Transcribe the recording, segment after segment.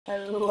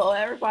Hello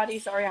everybody,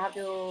 sorry I have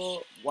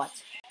to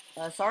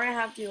sorry I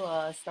have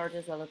to start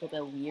this a little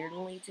bit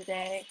weirdly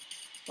today.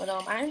 But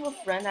I have a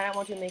friend that I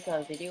want to make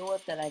a video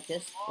with that I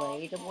just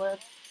played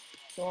with.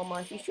 So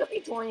he should be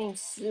joining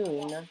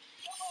soon.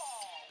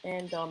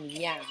 And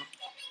yeah.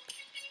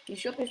 He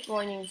should be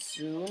joining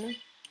soon.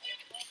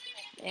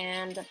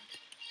 And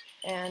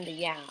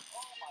yeah.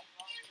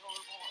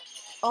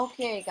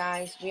 Okay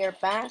guys, we are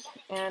back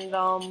and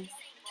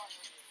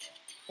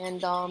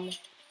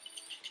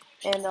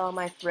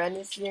my friend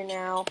is here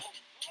now.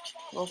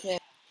 Okay.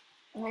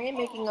 I am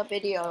making a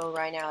video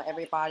right now,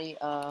 everybody.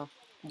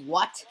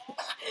 What?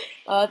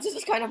 This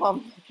is kind of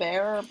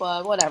unfair,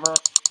 but whatever.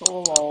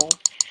 Oh,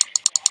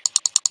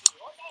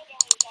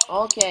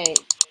 okay,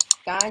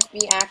 guys,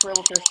 be accurate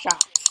with your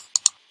shots.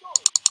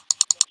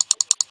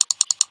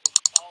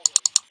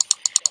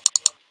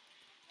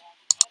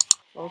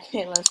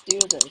 Okay, let's do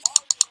this.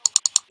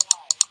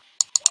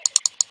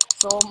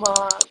 So,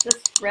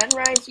 this friend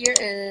right here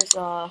is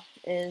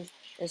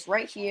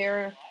right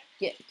here.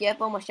 Give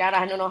him a shout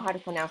out. I don't know how to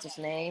pronounce his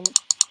name.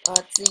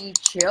 Zi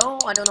Chill.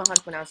 I don't know how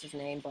to pronounce his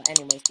name, but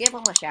anyways, give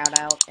him a shout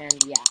out,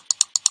 and yeah.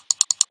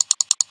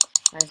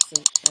 I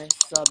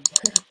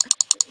subbed.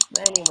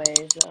 But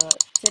anyways,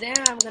 today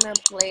I'm gonna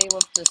play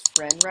with this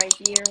friend right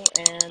here,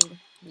 and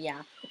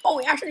yeah. Oh,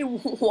 we actually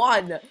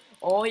won!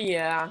 Oh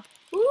yeah.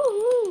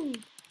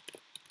 Woohoo!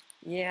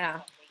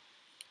 Yeah.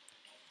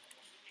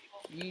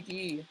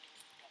 GG.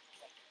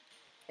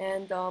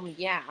 And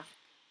yeah.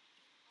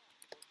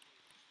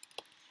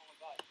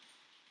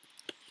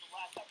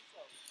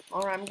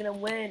 Alright, I'm gonna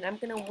win. I'm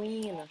gonna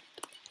win.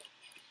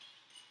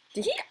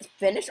 Did he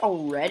finish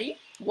already?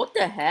 What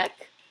the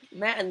heck?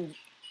 Man.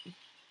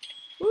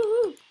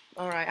 Woohoo!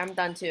 Alright, I'm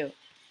done too.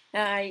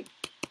 Hi.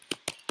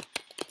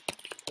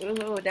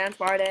 Woohoo, dance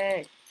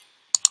party!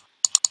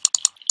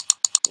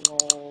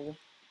 Lol.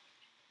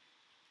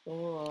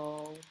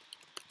 Lol.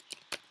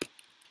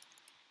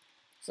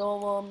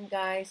 So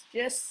guys,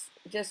 just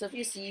if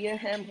you see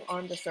him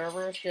on the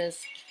servers,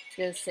 just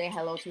say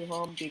hello to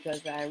him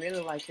because I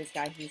really like this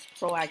guy. He's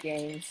pro at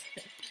games.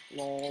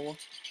 Lol.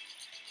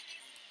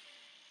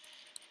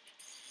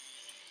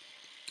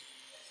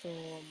 So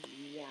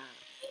yeah.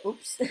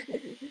 Oops.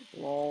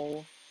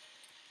 Lol.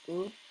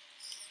 Oops.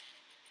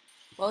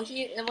 Well,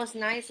 it was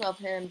nice of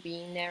him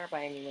being there,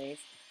 but anyways.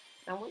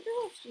 I wonder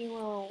if he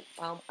will.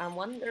 I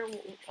wonder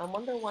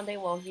one day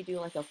will he do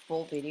like a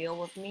full video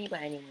with me.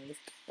 But anyways,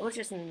 it was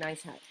just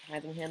nice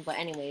having him. But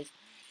anyways,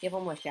 give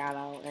him a shout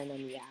out, and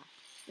then yeah.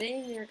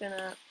 Then you're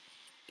gonna.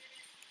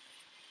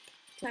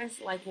 You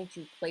guys like me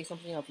to play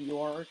something of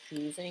your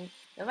choosing.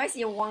 If I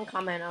see one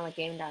comment on a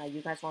game that you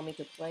guys want me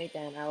to play,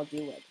 then I'll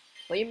do it.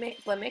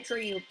 But make sure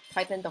you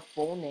type in the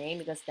full name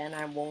because then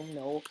I won't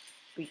know.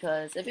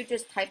 Because if you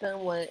just type in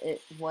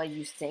what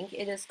you think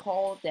it is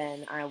called,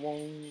 then I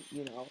won't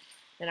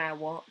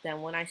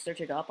then when I search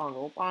it up on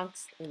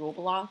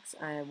Roblox,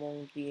 I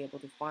won't be able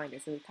to find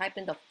it. So type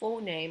in the full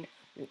name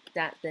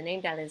the name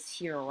that is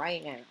here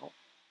right now. Oh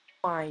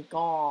my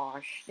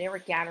gosh, they were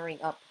gathering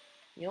up.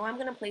 You know, I'm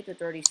gonna play the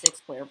 36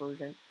 player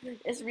version.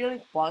 It's really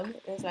fun.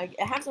 It's like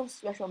it has some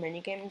special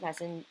mini games that's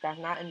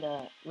not in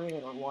the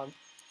regular one.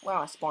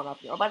 Well, I spawned up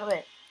here. Oh, by the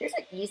way, there's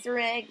an Easter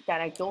egg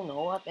that I don't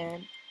know of,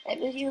 and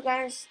if you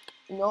guys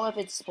know if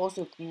it's supposed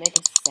to make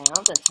a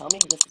sound, then tell me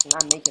because it's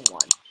not making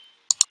one.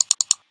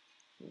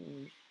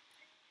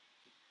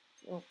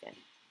 Okay.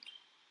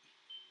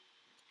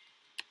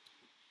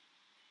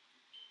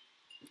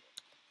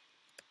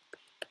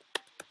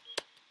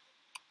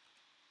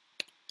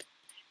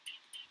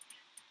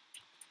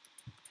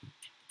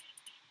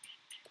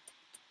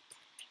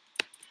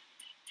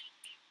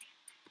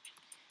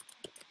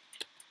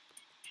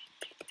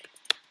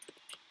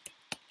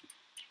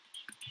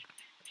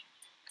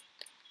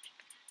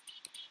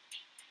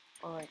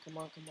 Alright, come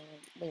on, come on.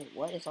 Wait,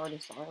 what? It's already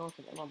starting?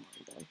 Okay, never mind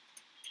then.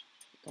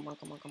 Come on,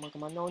 come on, come on,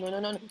 come on. No, no, no,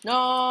 no, no!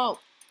 No!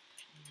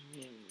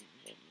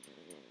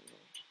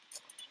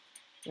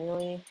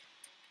 Really?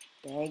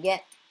 Dang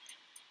it.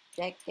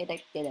 That's an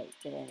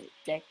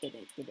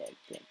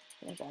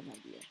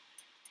idea.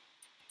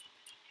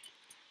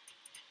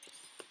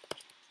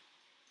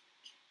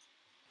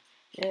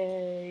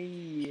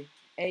 Yay!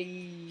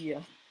 Hey!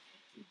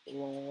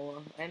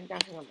 Lol. I'm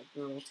dancing on a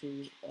girl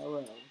too. Oh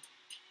well.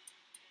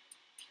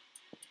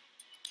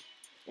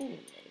 Anyways.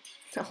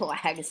 The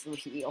lag is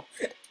real.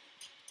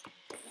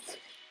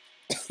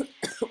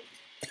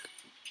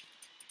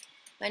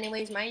 But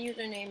anyways, my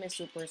username is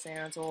Super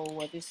Saiyan,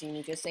 so if you see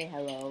me, just say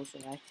hello, so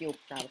I feel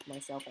proud of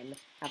myself and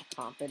have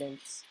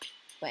confidence.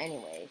 But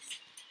anyways.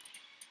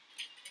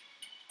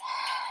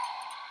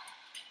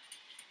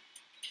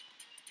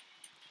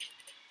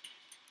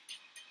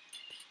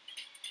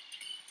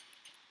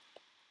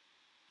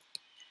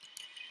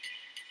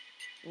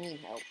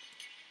 Need help.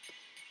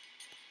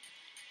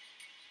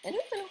 I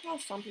don't know how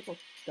some people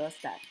does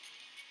that.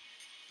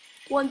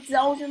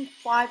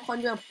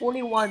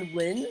 1,541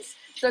 wins?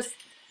 Does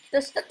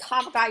the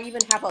top guy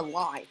even have a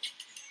life?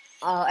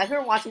 If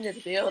you're watching this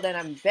video, then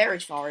I'm very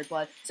sorry,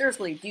 but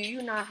seriously, do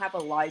you not have a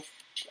life?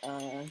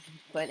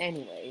 But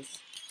anyways,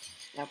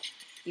 now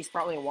he's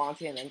probably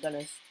watching, and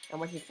and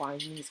when he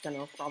finds me, he's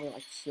gonna probably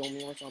like kill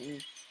me or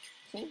something.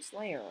 Team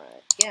Slayer,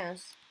 I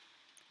guess.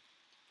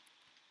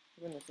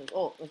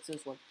 Oh, it's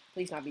this one.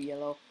 Please not be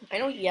yellow. I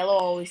know yellow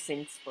always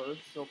sinks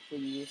first, so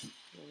please.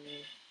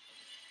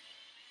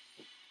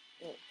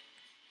 Oh.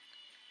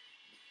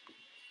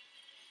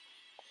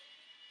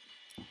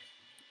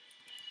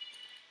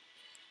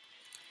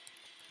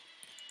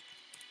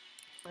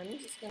 I'm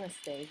just gonna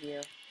stay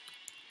here.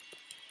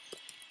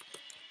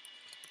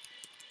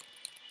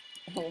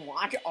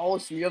 Watch all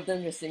three of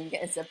them just sing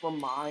except for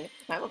mine.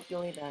 I have a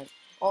feeling that.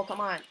 Oh, come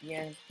on.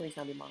 Yes, please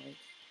not be mine.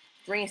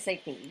 Green is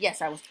safe thing. Yes,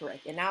 I was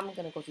correct. And now I'm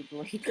gonna go to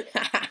green.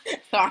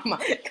 Karma.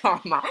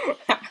 Karma.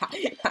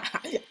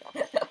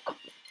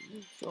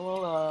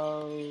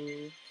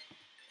 Hello.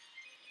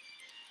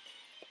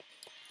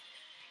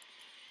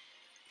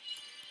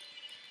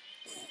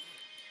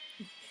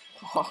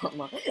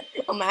 Karma.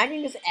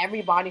 Imagine just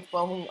everybody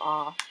falling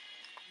off.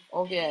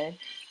 Okay.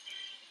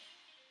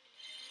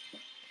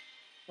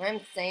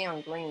 I'm staying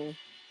on green.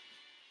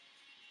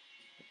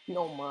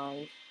 No,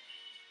 mine.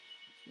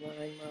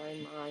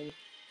 Mine.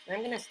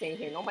 I'm gonna stay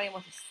here. Nobody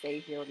wants to stay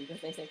here because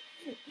they say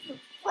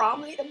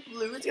probably the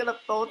blue is gonna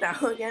fall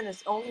down again.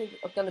 It's only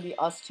gonna be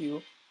us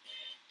two.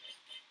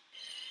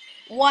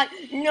 What?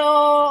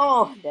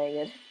 No! Dang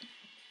it.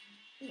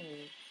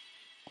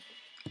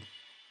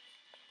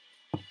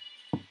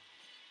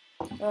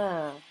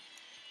 Ah.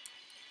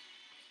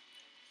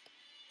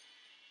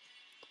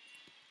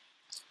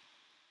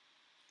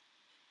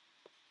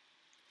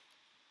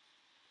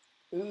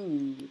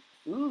 Ooh.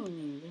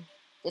 Ooh.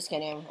 This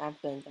can have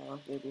happened down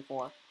here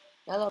before.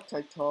 Hello,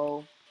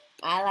 turtle.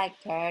 I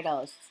like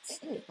turtles.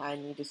 I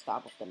need to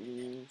stop with the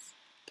memes.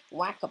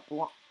 Whack a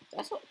block.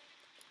 That's what.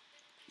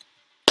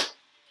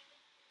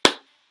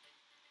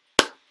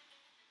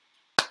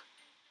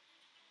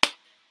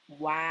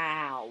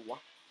 Wow.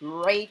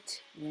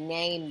 Great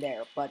name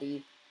there,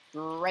 buddy.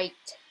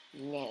 Great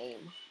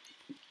name.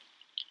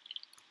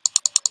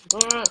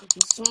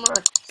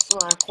 Smirk,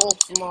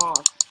 Hulk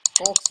smash,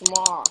 Hulk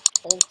smash,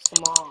 Hulk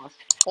smash,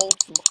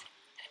 Hulk smash.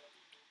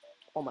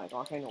 Oh my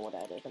gosh, I know what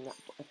that is. I'm not.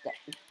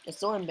 It's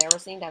so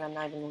embarrassing that I'm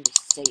not even going to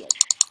say it.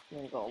 I'm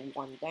gonna go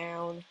one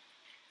down.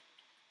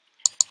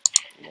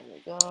 There we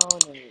go.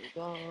 There we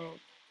go.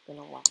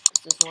 Gonna whack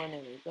this one.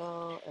 There we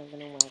go. I'm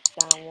gonna whack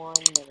that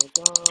one. There we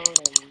go. There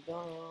we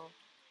go.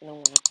 Gonna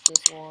whack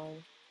this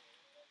one.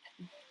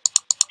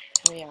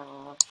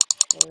 Yeah.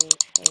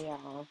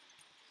 Yeah.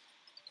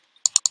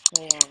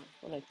 Yeah.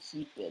 I'm gonna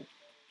keep it.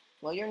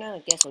 Well, you're not a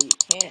guess, so you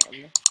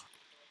can.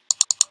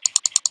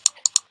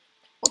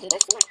 Oh, did I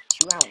smack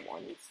 2 at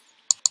once?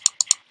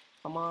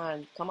 Come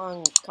on, come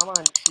on, come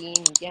on,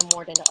 team. Get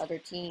more than the other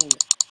team.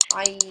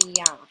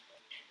 Aiyah.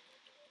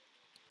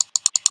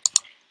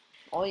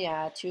 Oh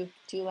yeah, two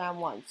at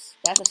once.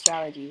 That's a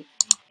strategy.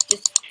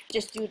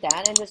 Just do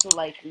that and just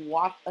like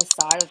walk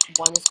aside if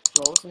one is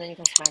close, and then you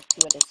can smack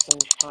 2 at the same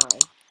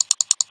time.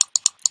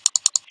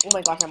 Oh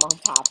my gosh, I'm on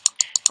top.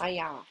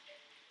 Aiyah.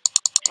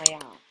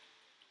 Aiyah.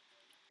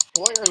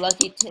 Or you're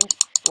lucky 10,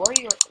 or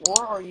you're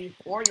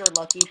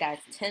lucky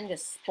that 10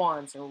 just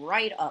spawns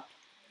right up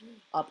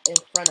in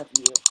front of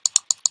you.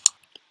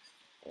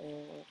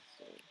 Let's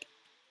see.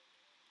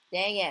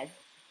 Dang it.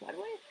 Why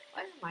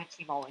does my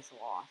team always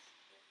lost?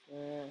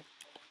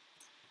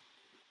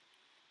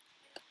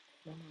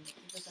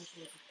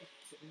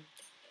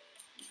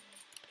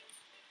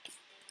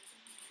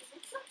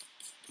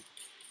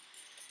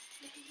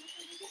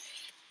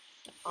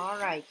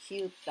 Alright,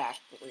 Cube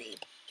Factory.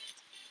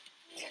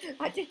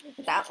 I did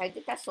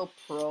that so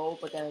pro,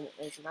 but then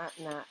it's not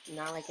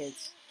like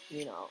it's,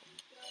 you know.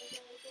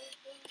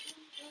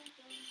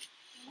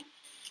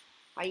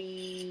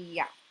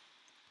 Yeah.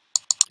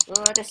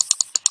 Just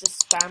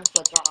spam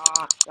the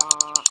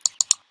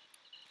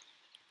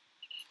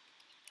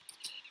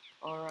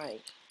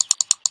Alright.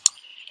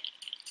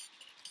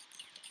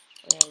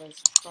 Okay,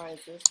 let's try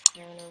this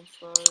cannon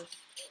first.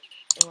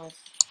 And let's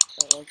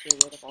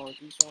get rid of all of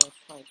these. So let's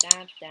try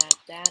that. And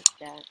then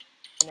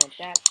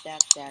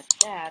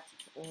that.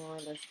 Or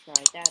let's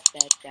try that.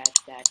 Okay,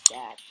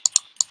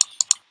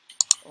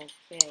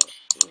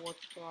 we'll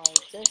try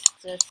this.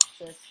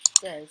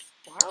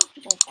 Why are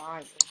people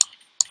buying?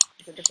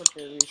 They're just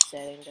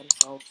resetting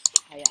themselves.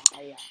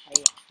 Hiya.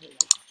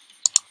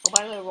 Oh,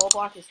 by the way,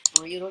 Roblox is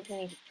free. You don't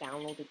need to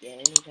download the game.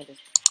 You can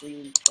just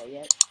freely play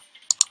it.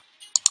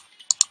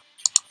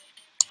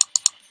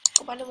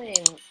 Oh, by the way,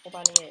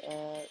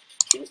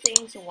 two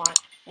things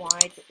why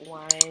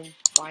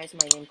is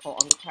my name called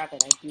Undercraft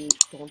and I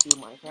don't do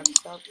Minecraft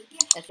stuff,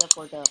 except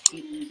for the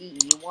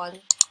PE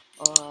one.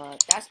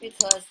 That's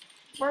because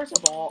first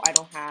of all, I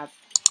don't have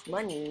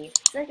money.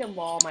 Second of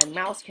all, my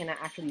mouse cannot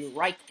actually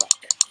right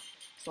click.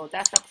 So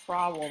that's the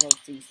problem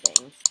with these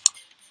things.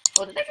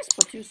 Oh, did I just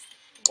produce?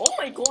 Oh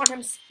my god,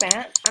 I'm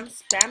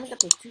spamming the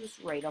produce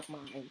rate of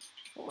mine.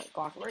 Oh my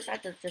gosh, where's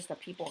that? There's just the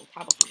people on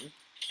top of me.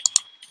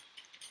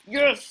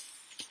 Yes!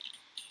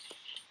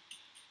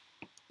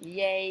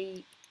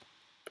 Yay!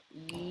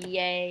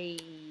 Yay.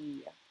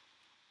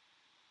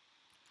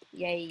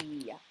 Yay.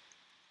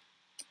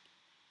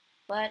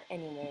 But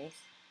anyways,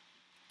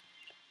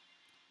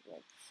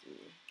 let's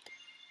see.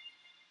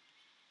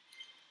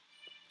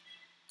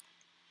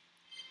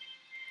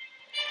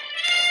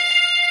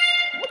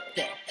 What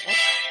the heck?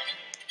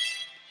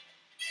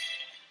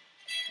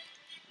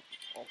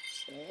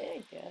 Okay, I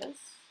guess.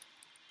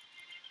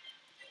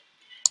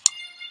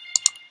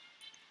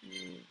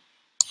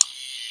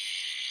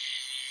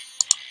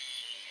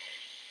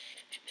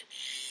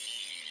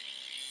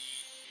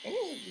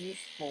 Any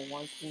useful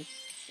ones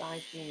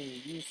besides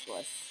being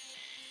useless?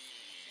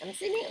 I'm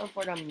saving up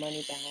for the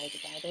money bag,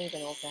 but I don't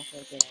even know if that's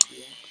a good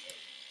idea.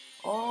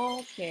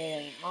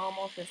 Okay, I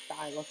almost just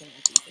died looking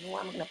at these. You know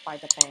what? I'm gonna fight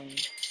the bang.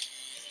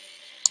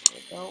 There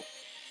we go.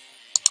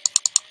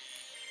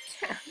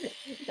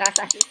 that's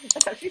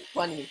actually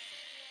funny.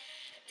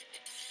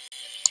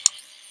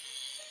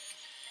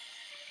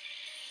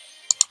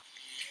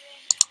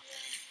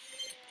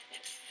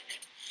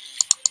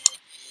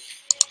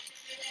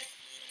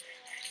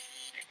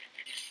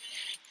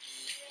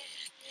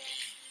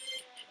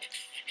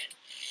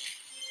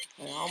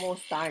 I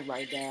almost died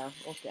right there.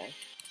 Okay.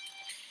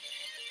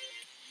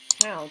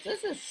 Wow,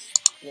 this is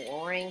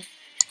boring.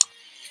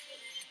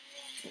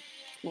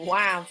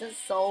 Wow, this is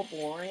so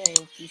boring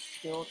and he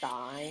still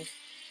dies.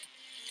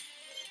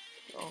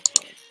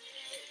 Okay.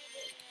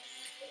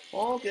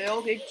 Okay,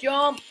 okay,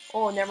 jump!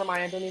 Oh, never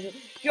mind, I don't need to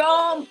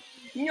jump!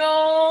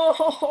 No!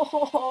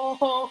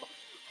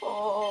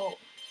 Oh,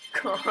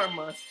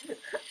 karma.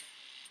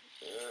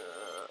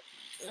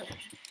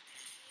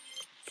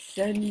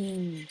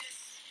 Sense.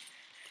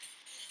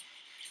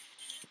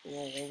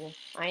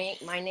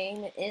 My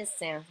name is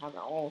Sans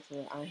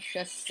also. I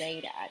should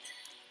say that.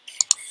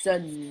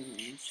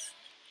 Sons.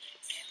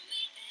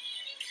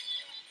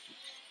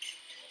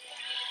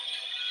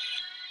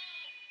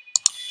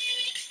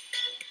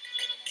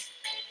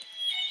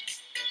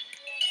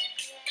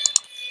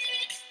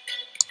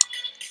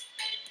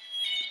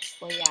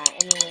 But yeah,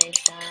 anyways,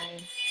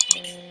 guys.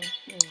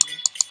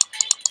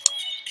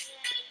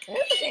 I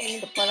don't think I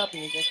need to put up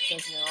music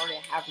since I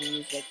already have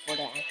music for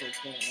the actual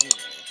game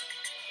anyways.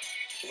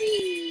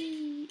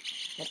 Whee!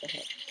 What the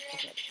heck?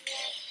 Okay.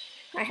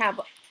 I have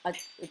a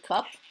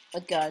cup, a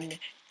gun,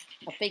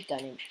 a fake gun.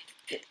 And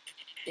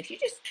did she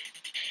just...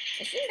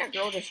 I think that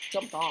girl just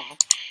jumped off.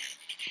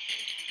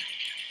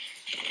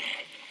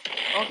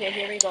 Okay,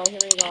 here we go, here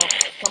we go.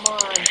 Come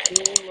on,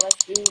 team,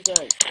 let's do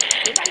this.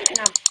 Everybody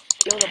cannot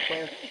kill the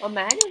player.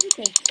 Imagine if you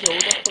can kill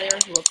the player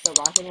with the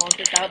rocket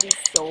launcher. That would be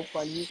so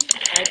funny.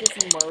 I just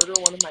murder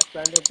one of my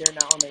friends if they're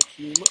not on my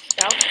team.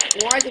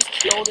 Or I just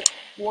killed,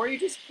 or you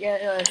just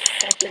get a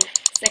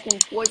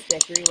second choice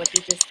victory, what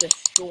you just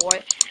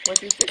destroy,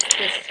 what you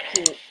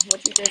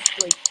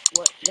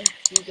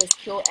just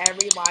kill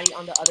everybody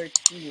on the other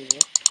team.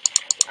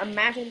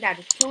 Imagine that,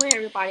 just killing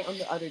everybody on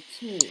the other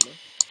team.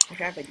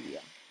 Okay, I have an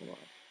idea.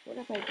 What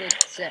if I did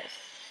this?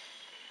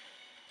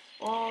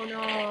 Oh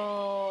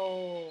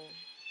no!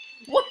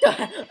 What the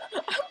heck?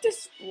 I'm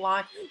just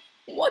flying.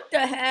 What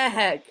the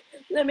heck?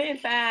 Let me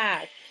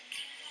back.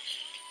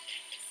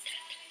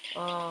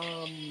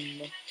 Well,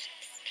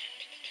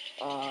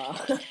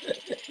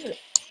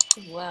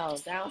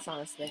 that was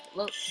unexpected.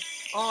 Look.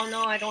 Oh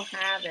no, I don't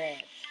have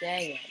it.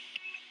 Dang it.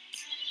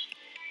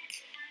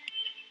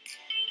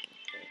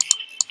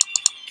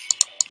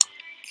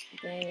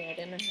 Dang it,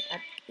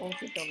 I don't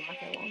keep the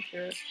rocket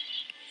launcher.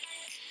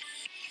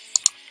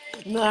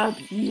 Nah.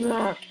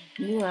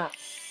 No,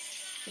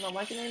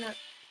 why can I not?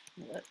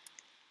 What?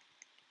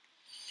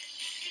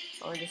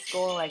 Or just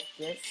go like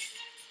this?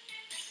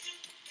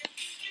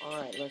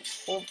 Alright,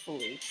 let's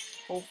hopefully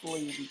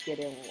we get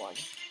in one.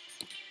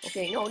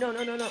 Okay, no.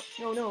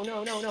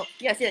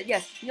 Yes.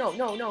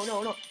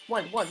 No.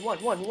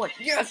 One.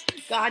 Yes!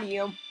 Got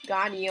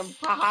him.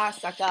 Haha,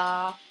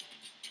 sucker.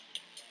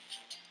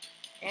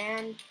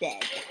 And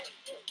dead.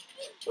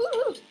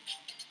 Woohoo!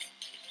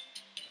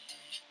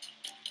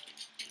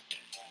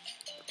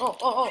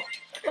 Oh.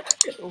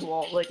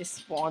 Lol, it just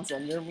spawns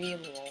under me.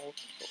 Lol.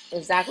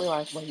 Exactly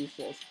like what he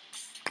says.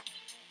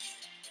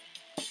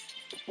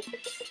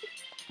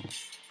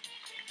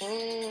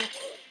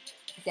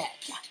 Dead.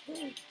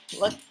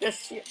 Look,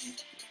 this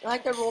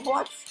like the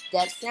Roblox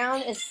death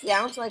sound, it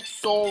sounds like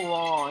so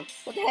wrong.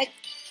 What the heck?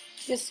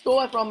 Just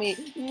stole it from me.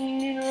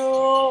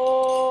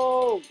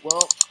 No!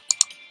 Well,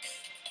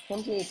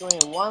 continue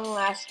drinking one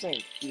last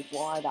drink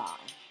before I die.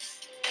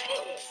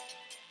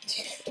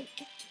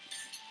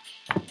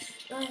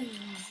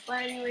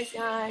 But anyways,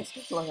 guys,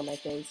 look at my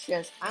face.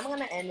 Just, I'm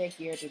gonna end it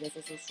here because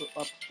this is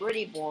a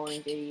pretty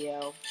boring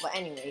video. But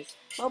anyways,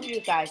 hope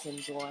you guys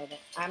enjoyed.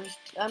 I'm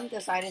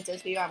deciding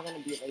this video I'm gonna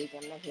be lazy.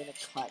 I'm not gonna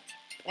cut.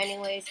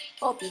 Anyways,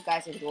 hope you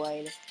guys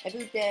enjoyed. If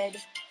you did,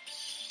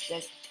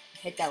 just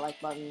hit that like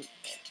button.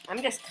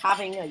 I'm just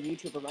copying a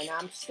YouTuber right now.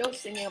 I'm still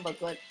thinking of a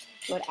good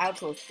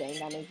outro thing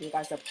that makes you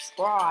guys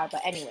subscribe.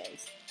 But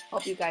anyways,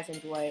 hope you guys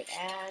enjoyed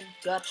and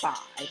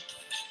goodbye.